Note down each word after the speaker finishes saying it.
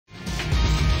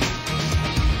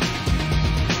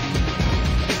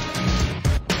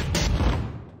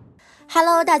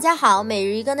Hello， 大家好，每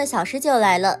日一更的小师姐又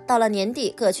来了。到了年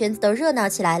底，各圈子都热闹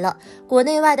起来了，国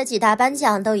内外的几大颁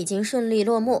奖都已经顺利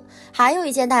落幕。还有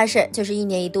一件大事，就是一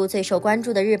年一度最受关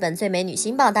注的日本最美女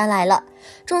星榜单来了。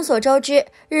众所周知，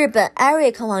日本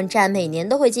Eric 网站每年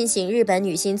都会进行日本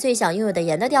女性最想拥有的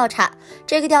颜的调查。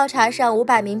这个调查是让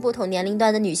500名不同年龄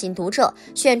段的女性读者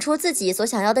选出自己所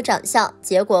想要的长相，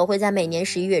结果会在每年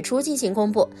11月初进行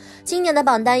公布。今年的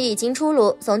榜单已经出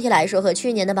炉，总体来说和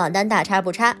去年的榜单大差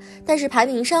不差，但是排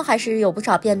名上还是有不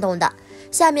少变动的。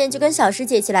下面就跟小师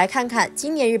姐一起来看看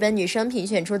今年日本女生评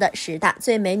选出的10大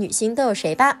最美女星都有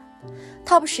谁吧。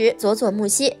Top 10，佐佐木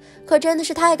希，可真的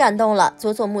是太感动了，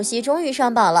佐佐木希终于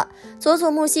上榜了。佐佐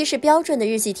木希是标准的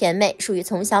日系甜美，属于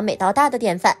从小美到大的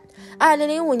典范。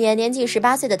2005年，年仅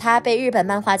18岁的她被日本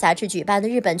漫画杂志举办的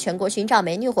日本全国寻找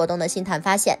美女活动的星探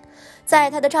发现，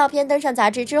在她的照片登上杂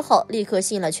志之后，立刻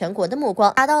吸引了全国的目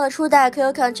光，拿到了初代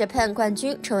Kyokan Japan 冠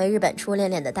军，成为日本初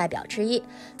恋脸的代表之一。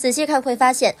仔细看会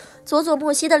发现，佐佐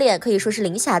木希的脸可以说是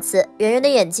零瑕疵，圆圆的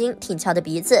眼睛，挺翘的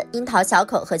鼻子，樱桃小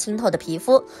口和清透的皮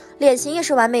肤，脸型也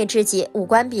是完美至极，五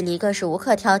官比例更是无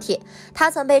可挑剔。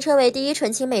她曾被称为第一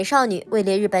纯情美少女，位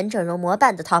列日本整容模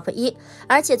板的 Top 1。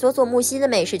而且佐佐木希的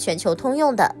美是全球通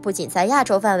用的，不仅在亚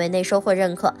洲范围内收获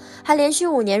认可，还连续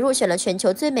5年入选了全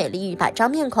球最美丽100张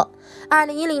面孔。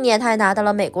2010年，她还拿到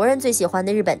了美国人最喜欢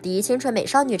的日本第一清纯美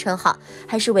少女称号，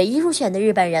还是唯一入选的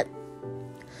日本人。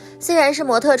虽然是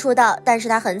模特出道，但是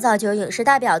她很早就有影视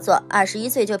代表作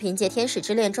，21岁就凭借《天使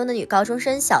之恋》中的女高中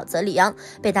生小泽里央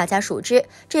被大家熟知，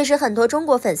这也是很多中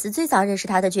国粉丝最早认识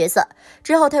她的角色。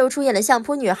之后她又出演了《相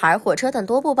扑女孩》《火车》等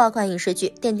多部爆款影视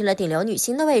剧，奠定了顶流女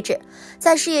星的位置。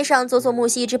在事业上，佐佐木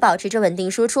希一直保持着稳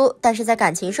定输出，但是在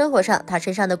感情生活上，她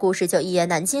身上的故事就一言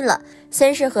难尽了。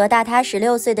先是和大她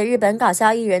16岁的日本搞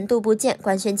笑艺人渡部建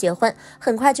官宣结婚，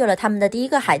很快就有了他们的第一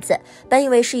个孩子。本以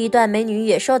为是一段美女与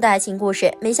野兽的爱情故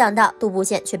事，没想到渡部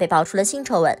建却被爆出了性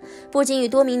丑闻，不仅与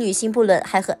多名女星不伦，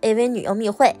还和 AV 女优密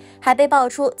会，还被爆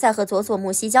出在和佐佐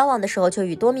木希交往的时候就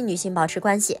与多名女性保持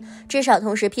关系，至少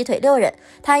同时劈腿6人。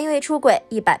他因为出轨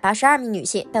182名女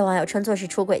性，被网友称作是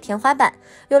出轨天花板。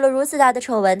有了如此大的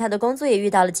丑闻，他的工作也遇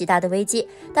到了极大的危机。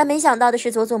但没想到的是，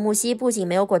佐佐木希不仅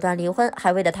没有果断离婚，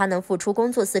还为了他能复出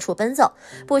工作四处奔走，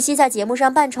不惜在节目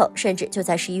上扮丑，甚至就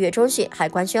在11月中旬还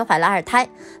官宣怀了2胎。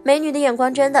美女的眼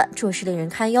光真的着实令人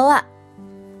堪忧啊。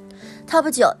Top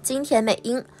 9，金田美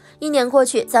樱。1年过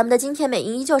去，咱们的金田美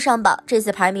樱依旧上榜，这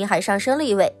次排名还上升了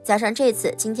1位，加上这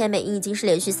次金田美樱已经是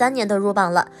连续3年都入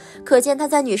榜了，可见她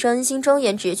在女生心中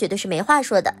颜值绝对是没话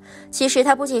说的。其实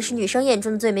她不仅是女生眼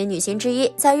中的最美女星之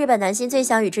一，在日本男性最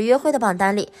想与之约会的榜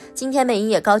单里，金田美樱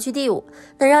也高居第5。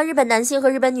能让日本男性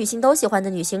和日本女性都喜欢的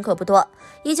女星可不多。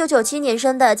1997年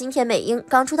生的金田美樱，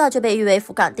刚出道就被誉为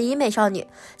福冈第一美少女。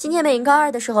金田美樱高2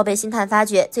的时候被星探发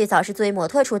掘，最早是作为模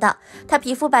特出道，她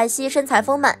皮肤白皙，身材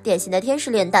丰满，典型的天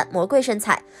使脸蛋，魔鬼身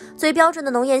材，最标准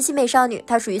的浓颜系美少女。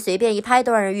她属于随便一拍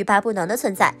都让人欲罢不能的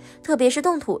存在，特别是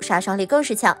动图杀伤力更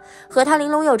是强。和她玲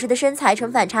珑有致的身材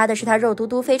成反差的是她肉嘟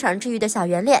嘟非常治愈的小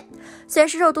圆脸。虽然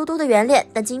是肉嘟嘟的圆脸，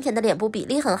但金田的脸部比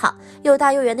例很好，又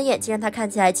大又圆的眼睛让她看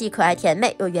起来既可爱甜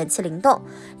美又元气灵动。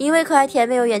因为可爱甜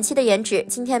美又元气的颜值，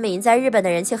金田美樱在日本的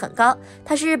人气很高。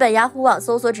她是日本雅虎网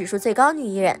搜索指数最高女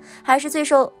艺人，还是最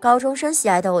受高中生喜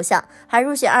爱的偶像，还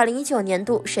入选2019年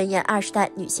度神颜20代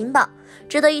女星榜。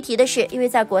值得一提的是，因为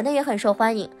在国内也很受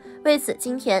欢迎，为此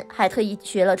金田还特意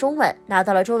学了中文，拿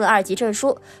到了中文2级证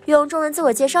书，用中文自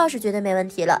我介绍是绝对没问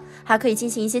题了，还可以进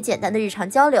行一些简单的日常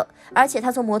交流。而且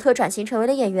他从模特转型成为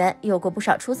了演员，有过不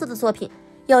少出色的作品。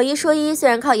有一说一，虽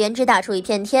然靠颜值打出一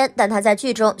片天，但他在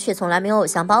剧中却从来没有偶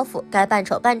像包袱，该扮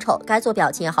丑扮丑，该做表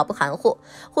情也毫不含糊。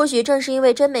或许正是因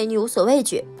为真美女无所畏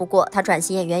惧，不过他转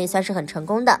型演员也算是很成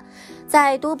功的，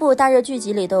在多部大热剧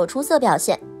集里都有出色表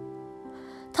现。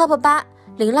Top 8，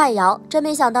林濑遥。真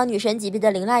没想到女神级别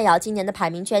的林濑遥今年的排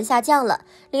名居然下降了。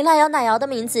林濑遥乃遥的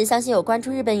名字，相信有关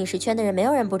注日本影视圈的人没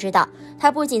有人不知道。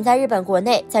她不仅在日本国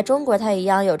内，在中国她也一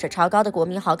样有着超高的国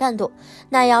民好感度。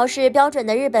乃遥是标准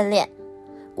的日本脸，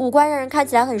五官让人看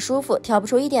起来很舒服，挑不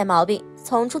出一点毛病。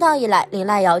从出道以来，林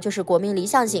濑遥就是国民理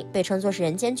想型，被称作是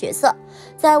人间角色。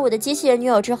在我的机器人女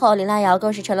友之后，林濑遥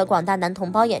更是成了广大男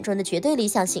同胞眼中的绝对理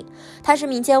想型。她是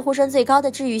民间呼声最高的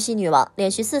治愈系女王，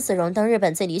连续4次荣登日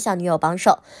本最理想女友榜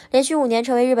首，连续5年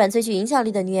成为日本最具影响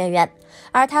力的女演员。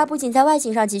而她不仅在外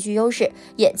形上极具优势，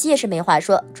演技也是没话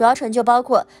说，主要成就包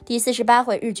括第48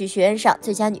回日剧学院赏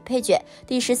最佳女配角，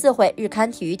第14回日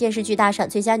刊体育电视剧大赏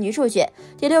最佳女主角，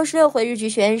第66回日剧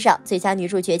学院赏最佳女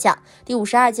主角奖，第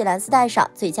52届蓝丝带少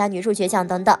最佳女主角奖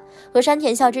等等。和山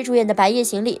田孝之主演的《白夜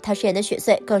行》里，她饰演的雪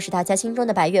穗更是大家心中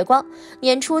的白月光。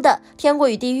年初的《天国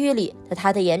与地狱》里的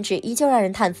她的颜值依旧让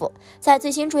人叹服。在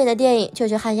最新主演的电影《救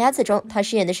救旱鸭子》中，她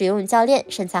饰演的是游泳教练，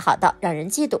身材好到让人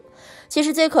嫉妒。其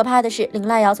实最可怕的是，林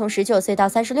濑遥从19岁到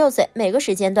36岁，每个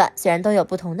时间段虽然都有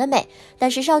不同的美，但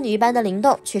是少女一般的灵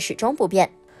动却始终不变。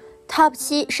Top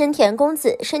 7深田恭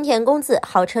子。深田恭子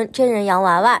号称真人洋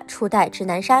娃娃，初代直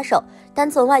男杀手，但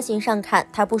从外形上看，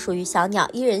她不属于小鸟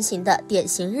依人型的典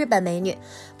型日本美女。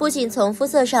不仅从肤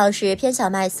色上是偏小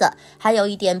麦色，还有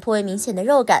一点颇为明显的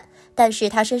肉感，但是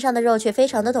她身上的肉却非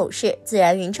常的懂事，自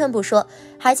然匀称不说，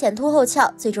还前凸后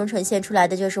翘，最终呈现出来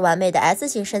的就是完美的 S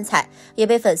型身材，也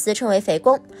被粉丝称为肥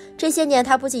公。这些年，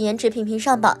她不仅颜值频频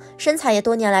上榜，身材也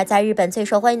多年来在日本最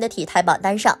受欢迎的体态榜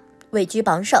单上位居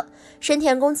榜首。深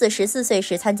田恭子14岁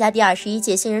时参加第21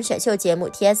届新人选秀节目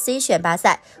TSC 选拔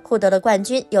赛，获得了冠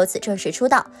军，由此正式出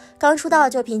道。刚出道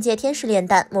就凭借天使脸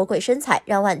蛋、魔鬼身材，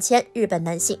让万千日本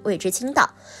男性为之倾倒。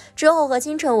之后和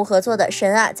金城武合作的《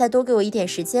神啊，再多给我一点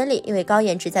时间》里，因为高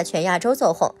颜值在全亚洲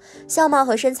走红。相貌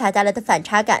和身材带来的反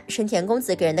差感，深田恭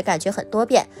子给人的感觉很多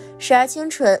变，时而清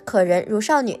纯可人如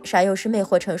少女，时而又是魅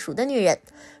惑成熟的女人。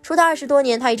出道20多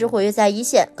年，她一直活跃在一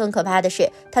线，更可怕的是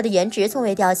她的颜值从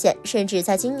未掉线，甚至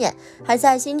在今年还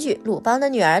在新剧《鲁邦的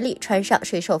女儿》里穿上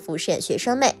水手服饰演学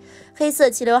生妹，黑色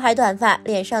齐刘海短发，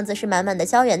脸上则是满满的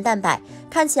胶原蛋白，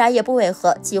看起来也不违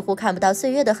和，几乎看不到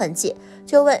岁月的痕迹。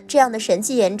就问这样的神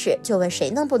级颜值，就问谁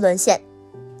能不沦陷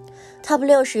？Top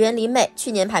 6石原里美。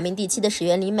去年排名第7的石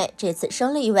原里美，这次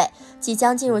升了一位，即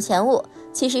将进入前5。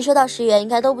其实说到石原，应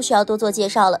该都不需要多做介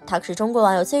绍了，她可是中国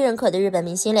网友最认可的日本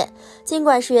明星脸。尽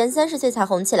管石原30岁才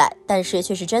红起来，但是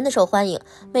却是真的受欢迎，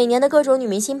每年的各种女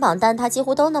明星榜单她几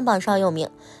乎都能榜上有名。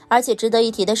而且值得一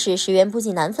提的是，石原不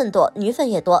仅男粉多，女粉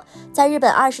也多。在日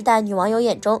本20代女网友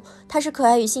眼中，她是可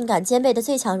爱与性感兼备的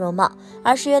最强容貌。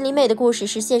而石原里美的故事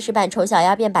是现实版丑小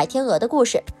鸭变白天鹅的故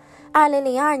事。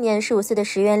2002年，15岁的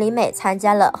石原里美参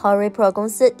加了 Hori Pro 公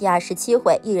司第27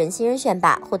回艺人新人选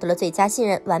拔，获得了最佳新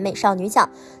人完美少女奖，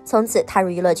从此踏入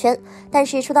娱乐圈。但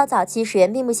是出道早期，石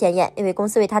原并不显眼，因为公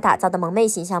司为她打造的萌妹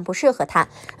形象不适合她，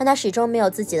让她始终没有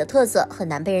自己的特色，很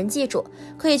难被人记住。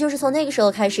可也就是从那个时候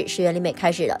开始，石原里美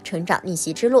开始了成长逆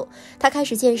袭之路。她开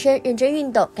始健身，认真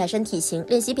运动，改善体型，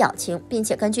练习表情，并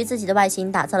且根据自己的外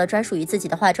形打造了专属于自己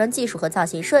的化妆技术和造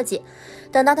型设计。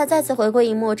等到她再次回归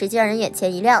荧幕，直接让人眼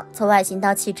前一亮，从外形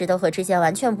到气质都和之前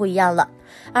完全不一样了。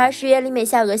而石原里美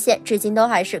下颚线至今都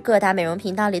还是各大美容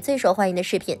频道里最受欢迎的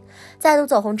视频。再度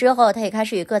走红之后，她也开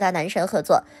始与各大男神合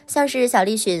作，像是小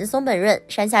栗旬、松本润、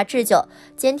山下智久、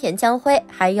菅田将晖，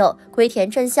还有龟田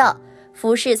正孝、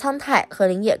福士苍太和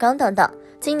林野刚等等。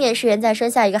今年石原在生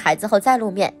下一个孩子后再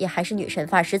露面，也还是女神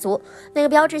范儿十足，那个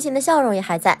标志性的笑容也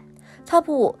还在。Top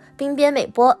 5滨边美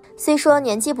波。虽说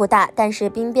年纪不大，但是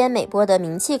滨边美波的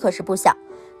名气可是不小。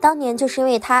当年就是因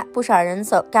为她，不少人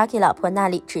走 Gaki 老婆那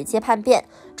里直接叛变，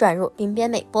转入滨边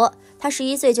美波。她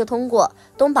11岁就通过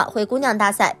东宝灰姑娘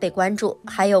大赛被关注，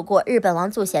还有过日本王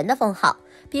祖贤的封号。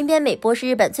滨边美波是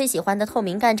日本最喜欢的透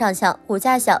明感长相，骨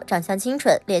架小，长相清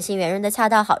纯，脸型圆润的恰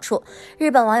到好处。日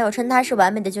本网友称她是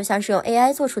完美的，就像是用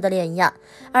AI 做出的脸一样。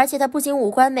而且她不仅五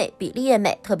官美，比例也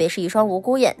美，特别是一双无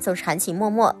辜眼，总是含情脉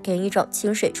脉，给人一种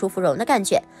清水出芙蓉的感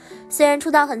觉。虽然出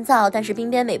道很早，但是滨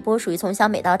边美波属于从小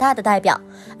美到大的代表。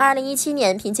2017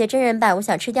年凭借真人版《我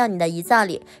想吃掉你的胰脏》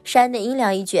里山内英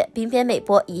良一角，滨边美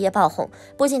波一夜爆红，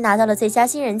不仅拿到了最佳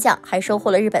新人奖，还收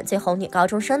获了日本最红女高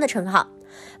中生的称号。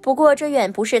不过这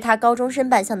远不是她高中生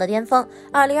扮相的巅峰。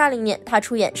2020年，她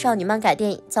出演少女漫改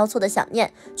电影《交错的想念》，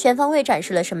全方位展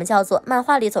示了什么叫做漫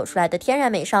画里走出来的天然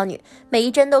美少女，每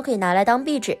一帧都可以拿来当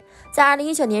壁纸。在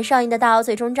2019年上映的《大奥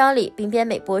最终章》里，滨边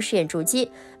美波饰演竹姬，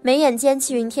眉眼间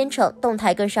气韵天成，动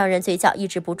态更让人嘴角抑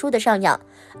制不住的上扬。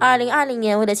2020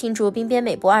年，为了庆祝滨边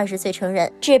美波20岁成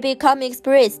人，GB Comic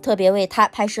Express 特别为她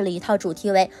拍摄了一套主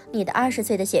题为“你的20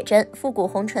岁”的写真，复古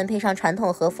红唇配上传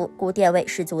统和服，古典味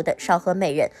十足的少和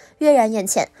美人跃然眼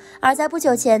前。而在不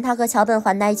久前，她和桥本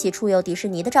环奈一起出游迪士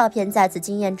尼的照片再次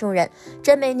惊艳众人，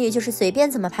真美女就是随便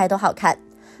怎么拍都好看。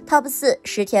Top 4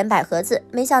石田百合子。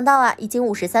没想到啊，已经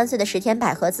53岁的石田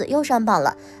百合子又上榜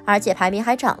了，而且排名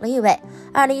还涨了一位。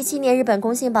2017年日本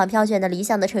公信榜票选的理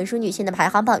想的成熟女性的排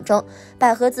行榜中，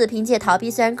百合子凭借逃避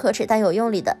虽然可耻但有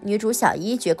用里的女主小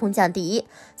一绝空降第一。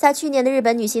在去年的日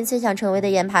本女性最想成为的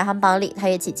颜排行榜里，她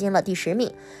也挤进了第10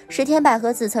名。石田百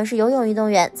合子曾是游泳运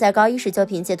动员，在高一时就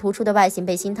凭借突出的外形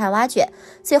被星探挖掘，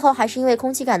最后还是因为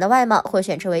空气感的外貌获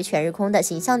选成为全日空的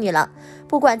形象女郎。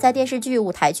不管在电视剧、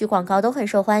舞台剧、广告都很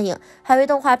受欢迎。欢迎，还为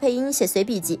动画配音写随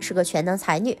笔集，是个全能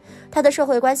才女。她的社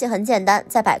会关系很简单，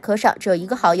在百科上只有一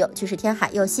个好友，就是天海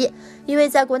佑希，一位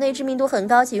在国内知名度很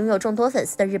高且拥有众多粉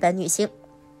丝的日本女星。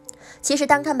其实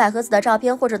单看百合子的照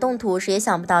片或者动图，谁也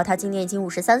想不到她今年已经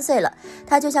53岁了。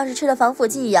她就像是吃了防腐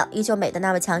剂一样，依旧美得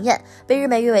那么抢眼，被日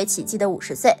媒誉为奇迹的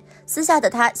50岁。私下的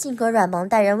她性格软萌，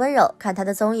待人温柔，看她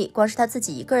的综艺，光是她自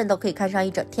己一个人都可以看上一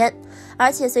整天。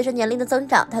而且随着年龄的增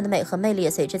长，她的美和魅力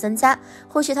也随之增加。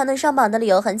或许她能上榜的理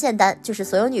由很简单，就是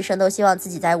所有女生都希望自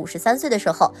己在53岁的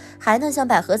时候还能像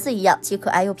百合子一样既可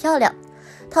爱又漂亮。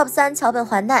Top 3桥本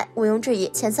环奈，毋庸置疑，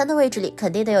前3的位置里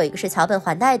肯定得有一个是桥本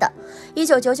环奈的。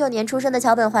1999年出生的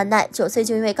桥本环奈，9岁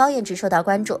就因为高颜值受到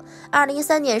关注。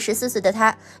2013年14岁的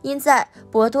她，因在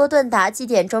博多顿达祭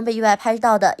典中被意外拍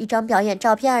到的一张表演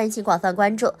照片而引起广泛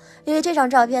关注。因为这张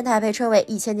照片，她还被称为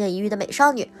1000年一遇的美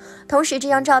少女。同时，这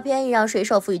张照片也让水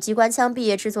手赋予机关枪毕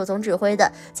业制作总指挥的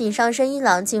井上伸一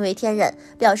郎惊为天人，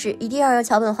表示一定要让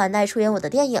桥本环奈出演我的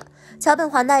电影。桥本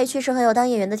环奈确实很有当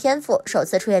演员的天赋，首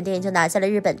次出演电影就拿下了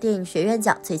日本电影学院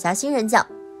奖最佳新人奖。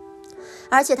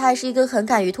而且她还是一个很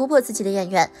敢于突破自己的演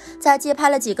员，在接拍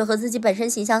了几个和自己本身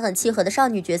形象很契合的少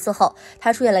女角色后，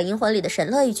她出演了《银魂》里的神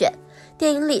乐一角。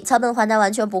电影里，桥本环奈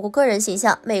完全不顾个人形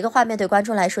象，每个画面对观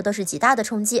众来说都是极大的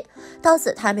冲击。到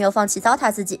此，她还没有放弃糟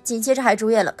蹋自己，紧接着还主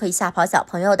演了可以吓跑小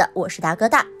朋友的《我是大哥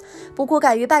大》。不过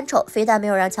敢于扮丑，非但没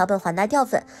有让桥本环奈掉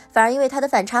粉，反而因为她的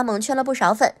反差萌圈了不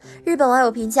少粉。日本网友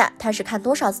评价，她是看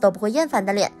多少次都不会厌烦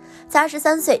的脸。才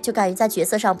23岁就敢于在角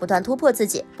色上不断突破自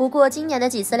己。不过今年的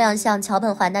几次亮相，桥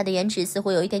本环奈的颜值似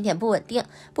乎有一点点不稳定，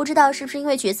不知道是不是因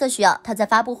为角色需要，她在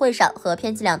发布会上和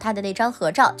偏激两太的那张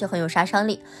合照就很有杀伤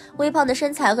力。微胖的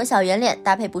身材和小圆脸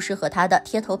搭配不适合她的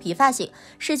贴头皮发型，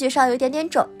视觉上有一点点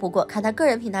肿。不过看她个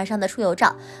人平台上的出游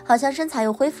照，好像身材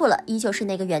又恢复了，依旧是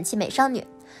那个元气美少女。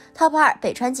Top 2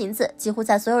北川景子，几乎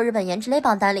在所有日本颜值类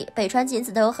榜单里，北川景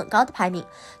子都有很高的排名。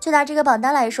就拿这个榜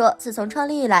单来说，自从创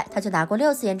立以来，她就拿过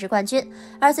6次颜值冠军。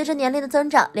而随着年龄的增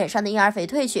长，脸上的婴儿肥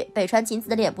褪去，北川景子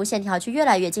的脸部线条却越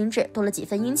来越精致，多了几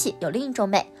分英气，有另一种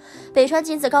美。北川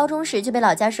景子高中时就被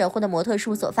老家神户的模特事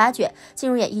务所发掘，进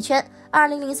入演艺圈。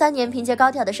2003年凭借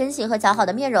高挑的身形和姣好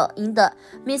的面容，赢得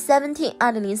Miss 17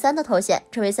 2003的头衔，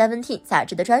成为 Seventeen 杂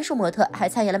志的专属模特，还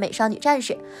参演了美少女战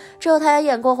士。之后她也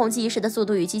演过红极一时的《速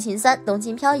度与激情3》、东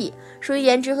京漂移，属于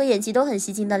颜值和演技都很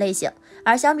吸睛的类型。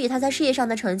而相比她在事业上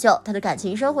的成就，她的感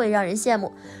情生活也让人羡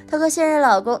慕。她和现任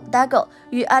老公 Dago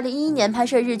于2011年拍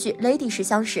摄日剧 Lady 时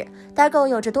相识。Dago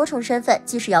有着多重身份，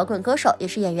既是摇滚歌手，也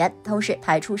是演员，同时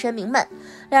他还出身名门。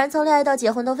两人从恋爱到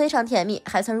结婚都非常甜蜜，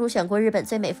还曾入选过日本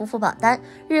最美夫妇榜单、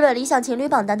日本理想情侣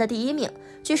榜单的第1名。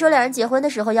据说两人结婚的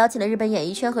时候邀请了日本演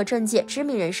艺圈和政界知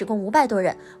名人士共500多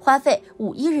人，花费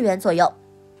5亿日元左右。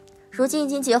如今已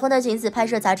经结婚的景子拍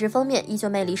摄杂志封面依旧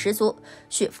魅力十足，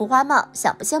雪肤花貌，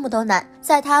想不羡慕都难。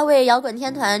在她为摇滚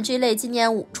天团 G 类纪念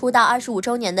出道25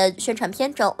周年的宣传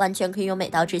片中，完全可以用美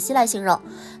到窒息来形容。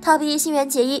Top 1新垣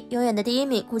结衣，永远的第1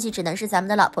名估计只能是咱们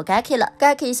的老婆 Gaki 了。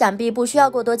Gaki 想必不需要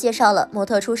过多介绍了，模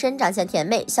特出身，长相甜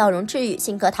美，笑容治愈，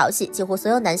性格讨喜，几乎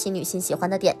所有男性女性喜欢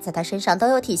的点在她身上都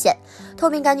有体现。透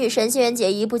明感女神新垣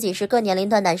结衣不仅是各年龄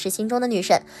段男士心中的女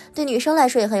神，对女生来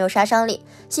说也很有杀伤力。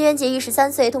新垣结衣13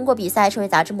岁通过比赛成为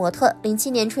杂志模特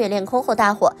，07年出演恋空后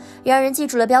大火，也让人记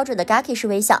住了标准的 Gaki 式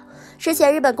微笑。之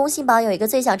前日本公信榜有一个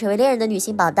最想成为恋人的女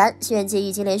性榜单，新垣结衣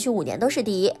已经连续5年都是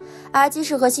第1。而即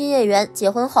使和新演员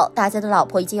结婚后，大家的老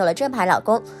婆已经有了正牌老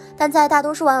公，但在大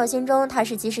多数网友心中，她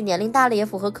是即使年龄大了也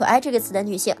符合可爱这个词的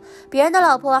女性，别人的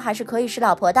老婆还是可以是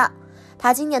老婆的。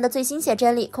她今年的最新写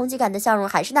真里，空气感的笑容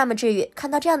还是那么治愈，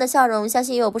看到这样的笑容，相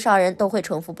信也有不少人都会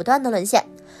重复不断的沦陷。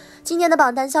今年的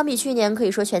榜单相比去年可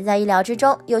以说全在意料之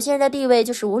中，有些人的地位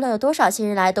就是无论有多少新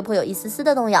人来都不会有一丝丝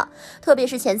的动摇，特别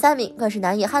是前3名更是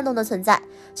难以撼动的存在。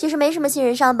其实没什么新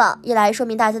人上榜，一来说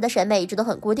明大家的审美一直都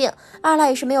很固定，二来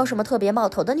也是没有什么特别冒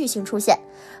头的女性出现。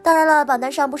当然了，榜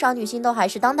单上不少女性都还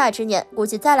是当打之年，估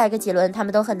计再来个几轮她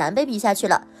们都很难被比下去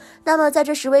了。那么在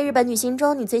这10位日本女星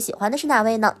中，你最喜欢的是哪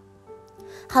位呢？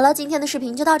好了，今天的视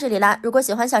频就到这里啦。如果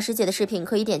喜欢小师姐的视频，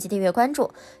可以点击订阅关注。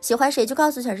喜欢谁就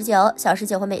告诉小师姐哦，小师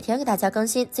姐会每天给大家更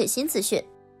新最新资讯。